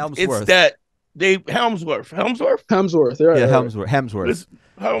 Hemsworth. it's that they Hemsworth. Hemsworth. Yeah, Right. Hemsworth.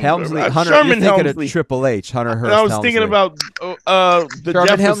 Helmsley. Helmsley, Hunter, Sherman you're thinking Helmsley. of Triple H, Hunter Hearst. And I was Helmsley. thinking about the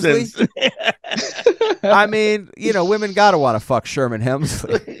Sherman Jeffersons. I mean, you know, women gotta want to fuck Sherman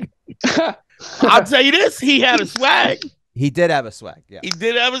Helmsley. I'll tell you this: he had a swag. He did have a swag. Yeah, He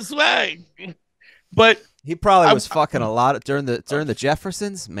did have a swag, but he probably was fucking a lot during the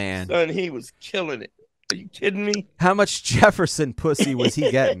Jeffersons. Man, son, he was killing it. Are you kidding me? how much Jefferson pussy was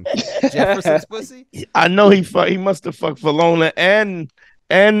he getting? Jefferson's pussy? I know he must have fucked Valona and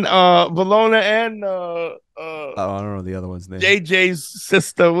Oh, I don't know the other one's name. JJ's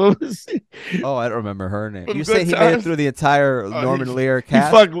sister. What was it? Oh, I don't remember her name. From You Good say he made it Times? through the entire Norman Lear He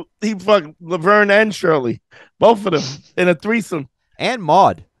cast? fucked Laverne and Shirley, both of them in a threesome. And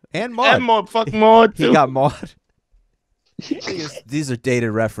Maud. And Maud. Fuck Maud too. He got Maud. These are dated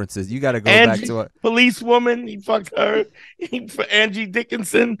references. You got to go back to it. Policewoman. He fucked her. For Angie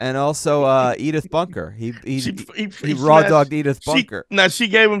Dickinson. And also Edith Bunker. He raw smashed- dogged Edith Bunker. She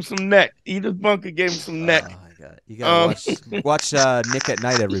gave him some neck. Edith Bunker gave him some neck. Oh my God. You gotta watch Nick at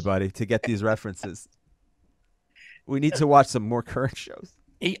Night, everybody, to get these references. We need to watch some more current shows.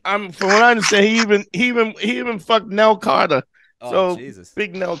 From what I understand, he even fucked Nell Carter. Oh, So Jesus.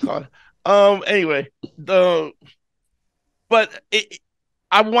 big Nell Carter. Anyway,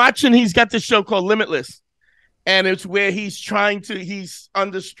 I'm watching. He's got this show called Limitless, and it's where he's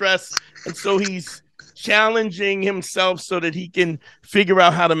under stress, and so he's challenging himself so that he can figure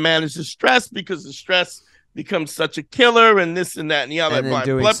out how to manage the stress, because the stress becomes such a killer, and this and that and the other. And in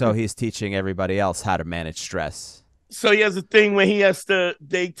doing so, he's teaching everybody else how to manage stress. So he has a thing where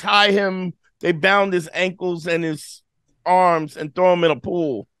they bound his ankles and his arms and throw him in a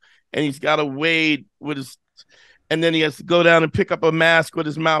pool, and he's got to wade with his, and then he has to go down and pick up a mask with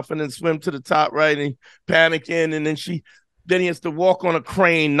his mouth and then swim to the top, right? And panicking, and then he has to walk on a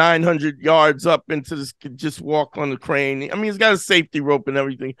crane 900 yards up into this, just walk on the crane. I mean, he's got a safety rope and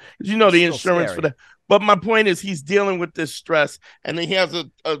everything. You know, the insurance for that. But my point is, he's dealing with this stress, and then he has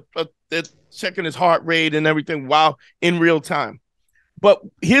they're checking his heart rate and everything while in real time. But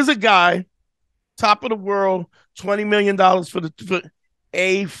here's a guy, top of the world, $20 million for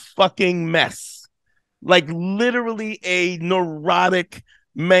a fucking mess. Like literally a neurotic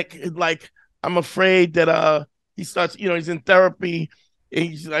mech. Like, I'm afraid that he starts, he's in therapy.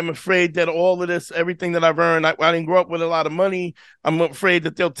 I'm afraid that all of this, everything that I've earned, I didn't grow up with a lot of money. I'm afraid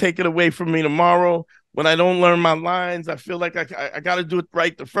that they'll take it away from me tomorrow. When I don't learn my lines, I feel like I got to do it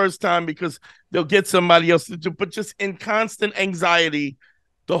right the first time, because they'll get somebody else to do. But just in constant anxiety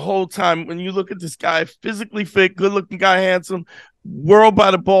the whole time. When you look at this guy, physically fit, good-looking guy, handsome, world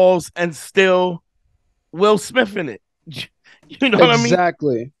by the balls, and still Will Smith in it. You know what I mean?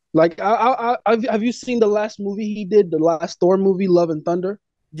 Exactly. Like, have you seen the last movie he did? The last Thor movie, Love and Thunder?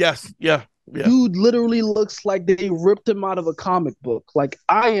 Yes. Yeah. Dude literally looks like they ripped him out of a comic book. Like,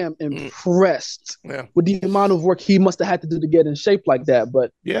 I am impressed with the amount of work he must have had to do to get in shape like that.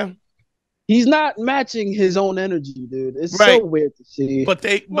 But he's not matching his own energy, dude. It's so weird to see. But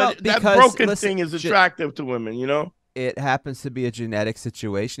that broken thing is attractive to women, you know? It happens to be a genetic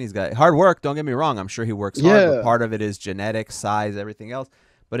situation. He's got hard work. Don't get me wrong. I'm sure he works hard. But part of it is genetic, size, everything else.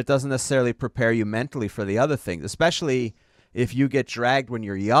 But it doesn't necessarily prepare you mentally for the other things, especially if you get dragged when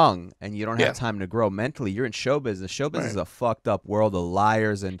you're young and you don't have time to grow mentally. You're in show business. Show business is a fucked up world of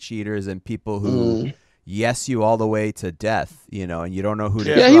liars and cheaters and people who yes you all the way to death, and you don't know who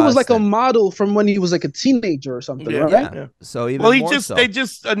to trust. He was like a model from when he was like a teenager or something, right? Yeah. So even they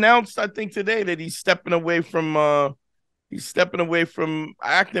just announced, I think today, that he's stepping away from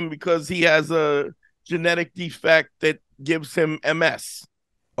acting because he has a genetic defect that gives him MS.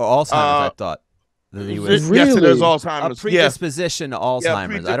 Or Alzheimer's, I thought. That he was Yes, there's Alzheimer's. A predisposition to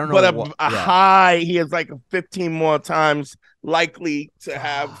Alzheimer's. I don't know. But a high, he is like 15 more times likely to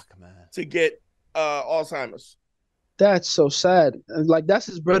have to get Alzheimer's. That's so sad. Like, that's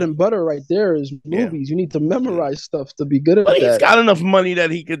his bread and butter right there, is movies. You need to memorize stuff to be good at that. But he's got enough money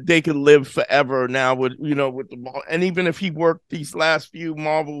that they could live forever now with the, and even if he worked these last few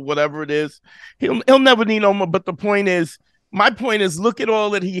Marvel, whatever it is, he'll never need no more. But my point is, look at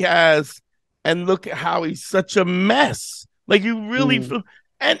all that he has and look at how he's such a mess. Like, you really feel,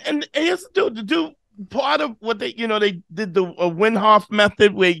 And here's the dude, part of what they did the Wim Hof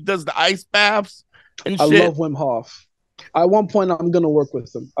method where he does the ice baths and shit. I love Wim Hof. At one point, I'm gonna work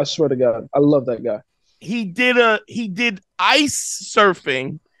with him. I swear to God, I love that guy. He did ice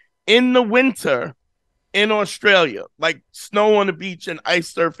surfing in the winter in Australia, like snow on the beach and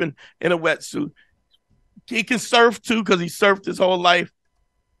ice surfing in a wetsuit. He can surf too because he surfed his whole life.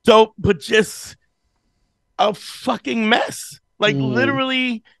 Dope, but just a fucking mess. Like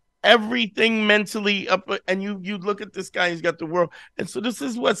literally everything mentally up. And you look at this guy, he's got the world. And so this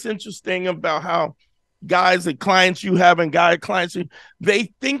is what's interesting about how guys and clients you have and clients,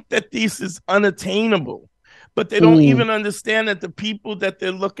 they think that this is unattainable, but they don't even understand that the people that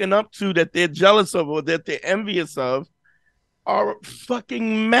they're looking up to, that they're jealous of or that they're envious of, are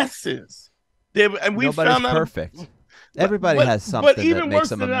fucking messes. And we Nobody's found out perfect. Everybody has something that makes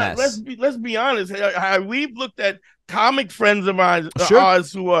them a mess. Let's be honest. We've looked at comic friends of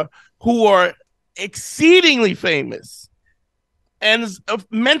ours who are exceedingly famous and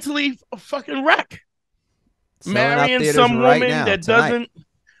mentally a fucking wreck. Marrying some woman that doesn't.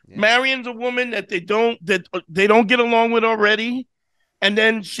 Marrying a woman that they don't get along with already, and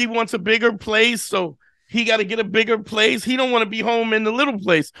then she wants a bigger place, so he got to get a bigger place. He don't want to be home in the little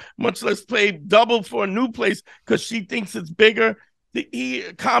place, much less pay double for a new place because she thinks it's bigger.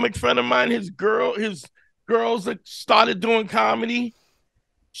 A comic friend of mine, his girls that started doing comedy,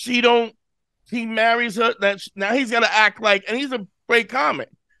 he marries her. Now he's got to act like, and he's a great comic,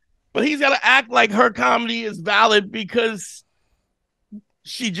 but he's got to act like her comedy is valid because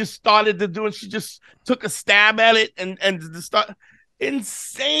she just started to do it. She just took a stab at it and start.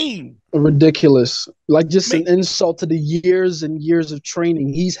 Insane, ridiculous, like just an insult to the years and years of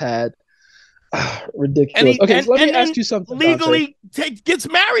training he's had. Ridiculous. Let me ask you something. Legally gets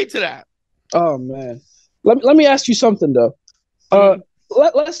married to that. Oh man, let me ask you something though.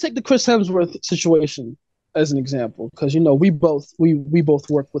 Let's take the Chris Hemsworth situation as an example, because we both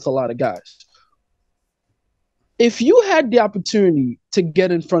work with a lot of guys. If you had the opportunity to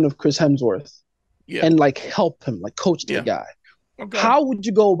get in front of Chris Hemsworth and like help him, like coach the guy. Okay. How would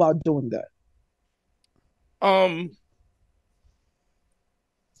you go about doing that?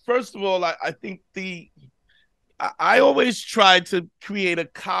 First of all, I think I always try to create a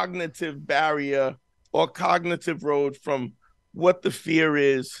cognitive barrier or cognitive road from what the fear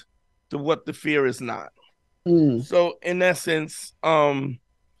is to what the fear is not. So in essence,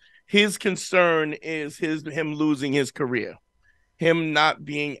 his concern is him losing his career, him not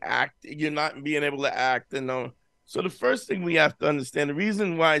being you're not being able to act and So the first thing we have to understand, the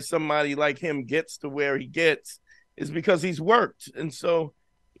reason why somebody like him gets to where he gets is because he's worked. And so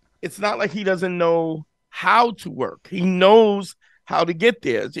it's not like he doesn't know how to work. He knows how to get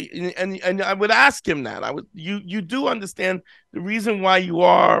there. And I would ask him that. You do understand the reason why you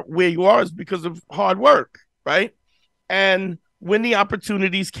are where you are is because of hard work, right? And when the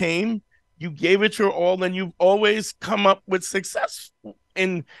opportunities came, you gave it your all, and you've always come up with success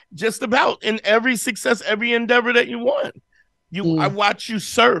in just about in every success, every endeavor that you want. I watch you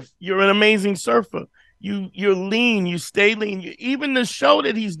surf. You're an amazing surfer. You're lean. You stay lean. Even the show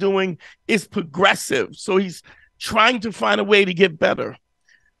that he's doing is progressive. So he's trying to find a way to get better.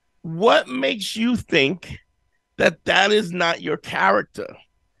 What makes you think that is not your character?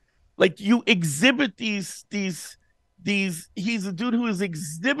 Like you exhibit these. He's a dude who is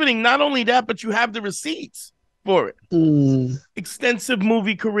exhibiting not only that, but you have the receipts for it. Extensive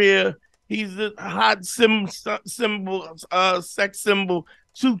movie career. He's a hot sex symbol,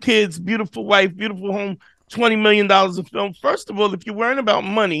 2 kids, beautiful wife, beautiful home, $20 million of film. First of all, if you're worrying about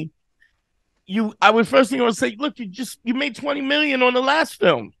money, first thing I would say, look, you made $20 million on the last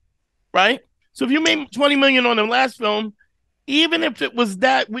film, right? So if you made $20 million on the last film, even if it was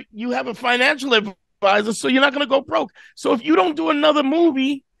that, you have a financial advisor, so you're not going to go broke. So if you don't do another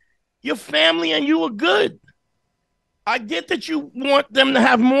movie, your family and you are good. I get that you want them to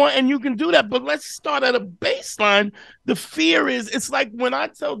have more, and you can do that, but let's start at a baseline. The fear is, it's like when I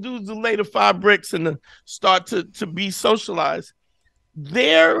tell dudes to lay the 5 bricks and to start to be socialized,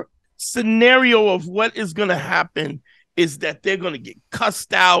 their scenario of what is going to happen is that they're going to get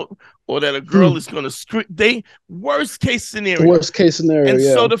cussed out or that a girl is going to scream. Worst case scenario. And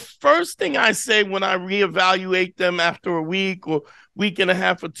so the first thing I say when I reevaluate them after a week or week and a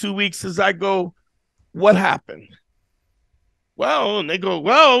half or 2 weeks is I go, what happened? Well, and they go,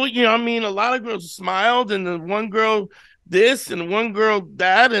 well, a lot of girls smiled and the one girl this and one girl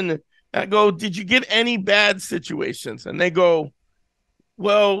that. And I go, did you get any bad situations? And they go,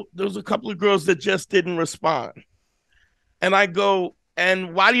 well, there's a couple of girls that just didn't respond. And I go,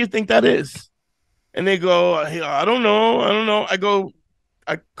 and why do you think that is? And they go, I don't know. I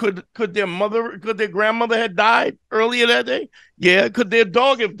Could their grandmother have died earlier that day? Yeah. Could their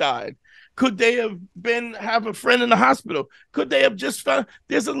dog have died? Could they have a friend in the hospital? Could they have just found?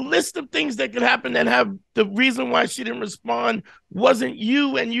 There's a list of things that could happen that have the reason why she didn't respond wasn't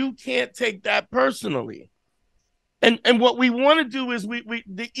you, and you can't take that personally. And what we want to do is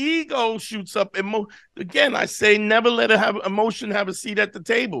the ego shoots up. Again, I say never let emotion have a seat at the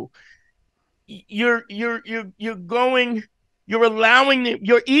table. You're allowing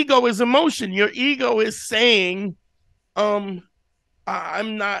your ego is emotion. Your ego is saying, I'm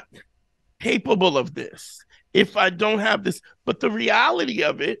not capable of this if I don't have this. But the reality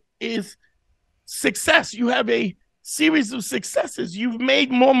of it is success. You have a series of successes. You've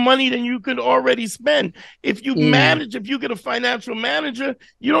made more money than you could already spend. If you if you get a financial manager,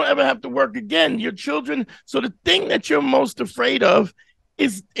 you don't ever have to work again. Your children. So the thing that you're most afraid of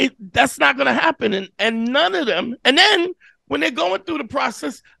is that's not going to happen. And none of them. And then when they're going through the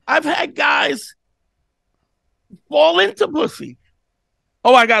process, I've had guys fall into pussy.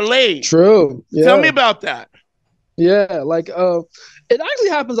 Oh, I got laid. True. Yeah. Tell me about that. Yeah, like it actually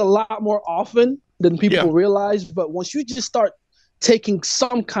happens a lot more often than people realize. But once you just start taking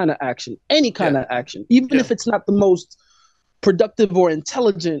some kind of action, any kind of action, even if it's not the most productive or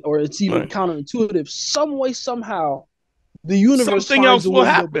intelligent, or it's even counterintuitive, some way, somehow, the universe something else will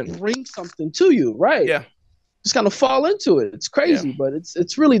happen. Bring something to you, right? Yeah, just kind of fall into it. It's crazy, but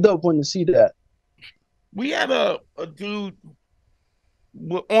it's really dope when you see that. We had a dude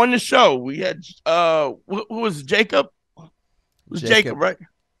on the show. We had who was Jacob? It was Jacob, right?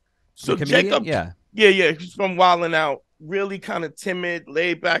 So Jacob, yeah, he's from Wildin' Out. Really kind of timid,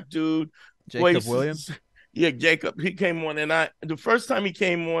 laid back dude. Jacob Williams. Yeah, Jacob. He came on, and the first time he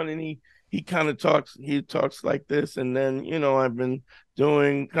came on, and he kind of talks. He talks like this, and then I've been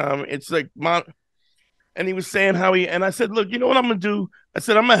doing it's like and he was saying how and I said, look, you know what I'm gonna do? I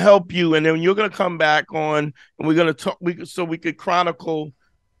said, I'm gonna help you, and then you're gonna come back on, and we're gonna talk. So we could chronicle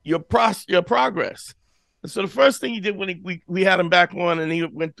your progress. And so the first thing he did when we had him back on, and he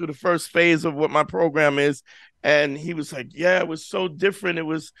went through the first phase of what my program is, and he was like, yeah, it was so different. It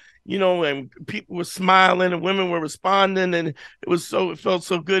was, and people were smiling and women were responding, and it felt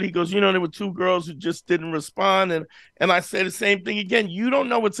so good. He goes, there were two girls who just didn't respond. And I say the same thing again. You don't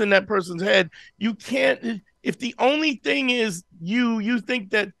know what's in that person's head. You can't, if the only thing is you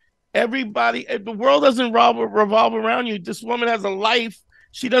think that everybody, if the world doesn't revolve around you. This woman has a life.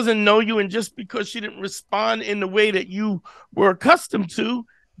 She doesn't know you, and just because she didn't respond in the way that you were accustomed to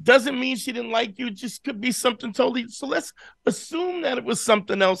doesn't mean she didn't like you. It just could be something totally. So let's assume that it was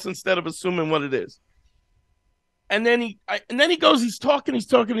something else instead of assuming what it is. And then he goes, he's talking,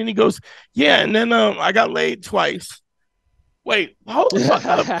 and he goes, yeah. And then I got laid twice. Wait, hold the fuck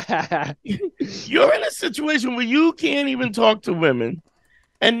up. You're in a situation where you can't even talk to women,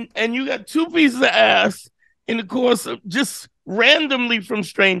 and you got two pieces of ass in the course of just randomly from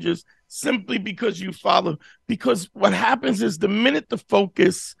strangers, simply because you follow. Because what happens is the minute the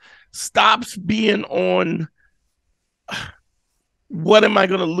focus stops being on what am I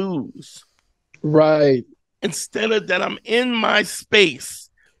going to lose? Right. Instead of that, I'm in my space.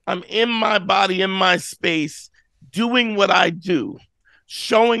 I'm in my body, in my space, doing what I do,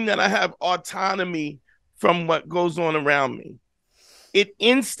 showing that I have autonomy from what goes on around me. It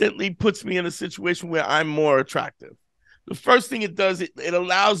instantly puts me in a situation where I'm more attractive. The first thing it does, it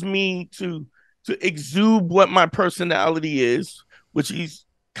allows me to exude what my personality is, which he's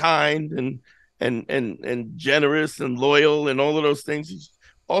kind and generous and loyal and all of those things. He's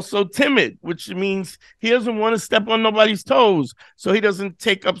also timid, which means he doesn't want to step on nobody's toes, so he doesn't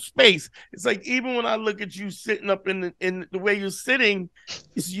take up space. It's like, even when I look at you sitting up in the way you're sitting,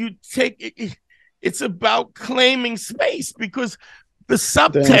 is you take it. It's about claiming space, because the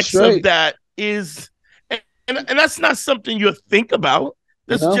subtext of that is. And that's not something you think about.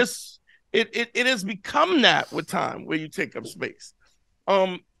 That's just it has become that with time, where you take up space.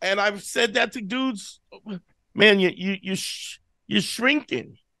 And I've said that to dudes, man, you're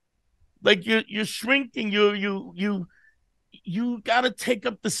shrinking. Like you're shrinking. You got to take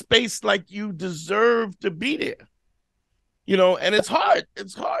up the space like you deserve to be there. And it's hard.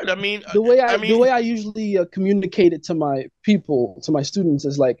 It's hard. I mean, the way I usually communicate it to my people, to my students,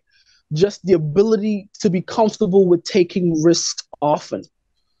 is like, just the ability to be comfortable with taking risks often,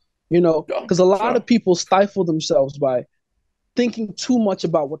 because a lot of people stifle themselves by thinking too much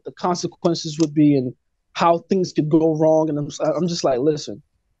about what the consequences would be and how things could go wrong. And I'm just like, listen,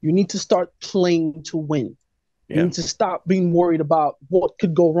 you need to start playing to win. You need to stop being worried about what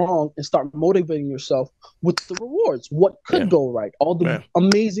could go wrong and start motivating yourself with the rewards. What could go right? All the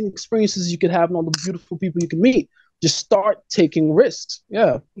amazing experiences you could have and all the beautiful people you can meet. just start taking risks.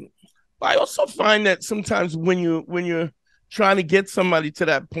 Yeah. I also find that sometimes when you're trying to get somebody to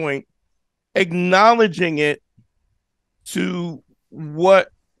that point, acknowledging it to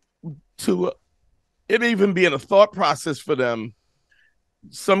it even being a thought process for them.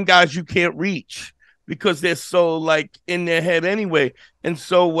 Some guys you can't reach because they're so like in their head anyway. And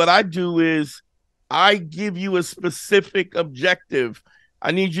so what I do is I give you a specific objective.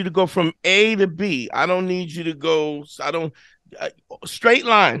 I need you to go from A to B. I don't need you to go, straight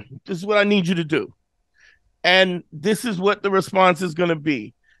line. This is what I need you to do. And this is what the response is going to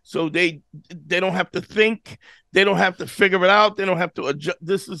be. So they don't have to think. They don't have to figure it out. They don't have to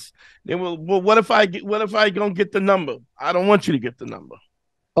adjust. What if I don't get the number? I don't want you to get the number.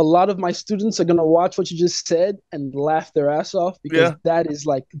 A lot of my students are going to watch what you just said and laugh their ass off because that is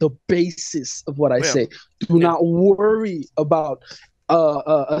like the basis of what I say. Do not worry about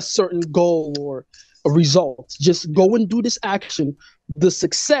a certain goal or a result. Just go and do this action. The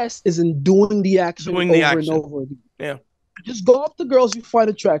success is in doing the action over and over again. Yeah. Just go up to girls you find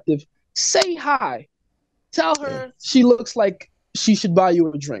attractive. Say hi. Tell her she looks like she should buy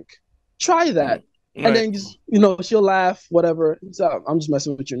you a drink. Try that. Right. And then just, she'll laugh, whatever. So I'm just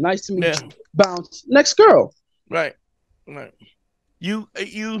messing with you. Nice to meet you. Bounce. Next girl. Right. But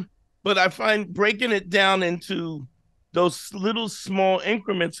I find breaking it down into those little small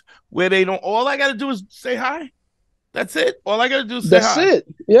increments where they don't, all I got to do is say hi. That's it. All I got to do is say hi. That's it.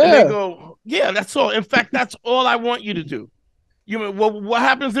 Yeah. And they go, yeah, that's all. In fact, that's all I want you to do. What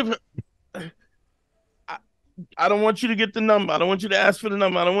happens if I don't want you to get the number. I don't want you to ask for the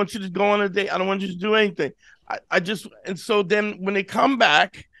number. I don't want you to go on a date. I don't want you to do anything. And so then when they come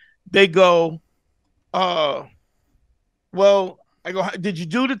back, they go, well, I go, did you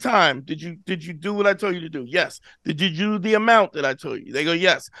do the time? Did you do what I told you to do? Yes. Did you do the amount that I told you? They go,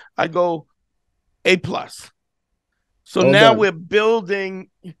 yes. I go, A+. So now we're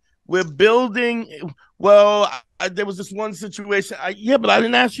building. Well, there was this one situation. But I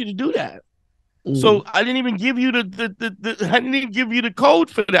didn't ask you to do that. So I didn't even give you I didn't even give you the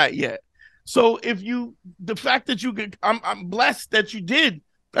code for that yet. So the fact that you could, I'm blessed that you did.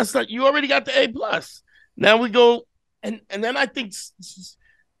 That's not, you already got the A+. Now we go, and then I think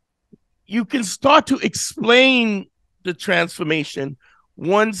you can start to explain the transformation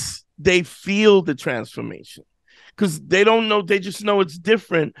once they feel the transformation. Because they don't know, they just know it's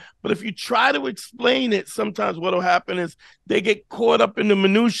different. But if you try to explain it, sometimes what will happen is they get caught up in the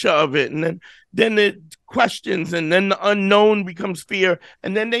minutia of it, and then the questions, and then the unknown becomes fear,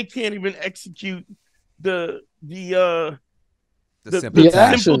 and then they can't even execute the simple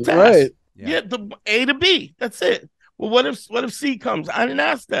task. Right? Yeah, the A to B. That's it. Well, what if C comes? I didn't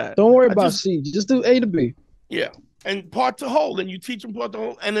ask that. Don't worry about C. Just do A to B. Yeah, and part to whole, and you teach them part to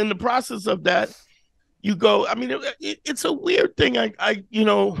whole, and in the process of that, you go, I mean, it's a weird thing.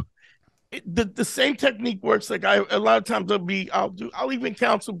 The same technique works. Like a lot of times I'll even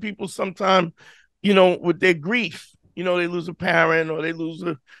counsel people sometime, with their grief. They lose a parent or they lose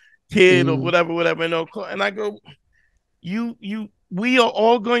a kid or whatever. And I go, we are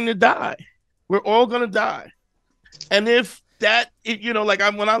all going to die. We're all going to die. And if that,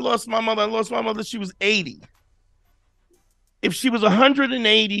 when I lost my mother, she was 80. If she was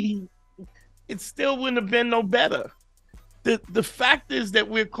 180, it still wouldn't have been no better. The fact is that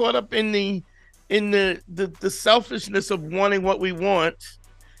we're caught up in the selfishness of wanting what we want,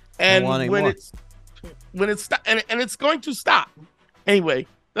 and it's going to stop. Anyway,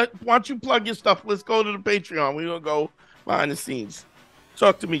 why don't you plug your stuff? Let's go to the Patreon. We're gonna go behind the scenes.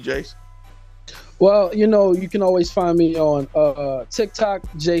 Talk to me, Jace. Well, you can always find me on TikTok,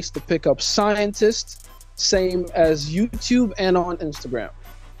 JaceThePickUpScientist, same as YouTube and on Instagram.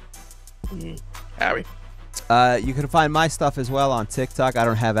 Harry, you can find my stuff as well on TikTok. I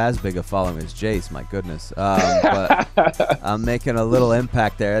don't have as big a following as Jace, my goodness, but I'm making a little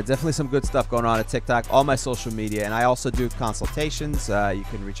impact there. Definitely some good stuff going on at TikTok, all my social media, and I also do consultations. You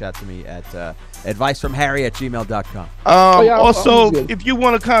can reach out to me at advicefromharry@gmail.com. Also, if you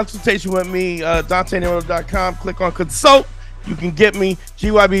want a consultation with me, DanteNero.com, click on consult. You can get me,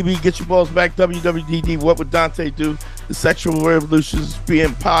 GYBB, Get Your Balls Back, WWDD, What Would Dante Do? The Sexual Revolution is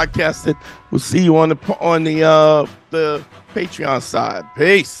being podcasted. We'll see you on the Patreon side.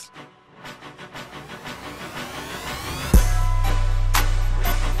 Peace.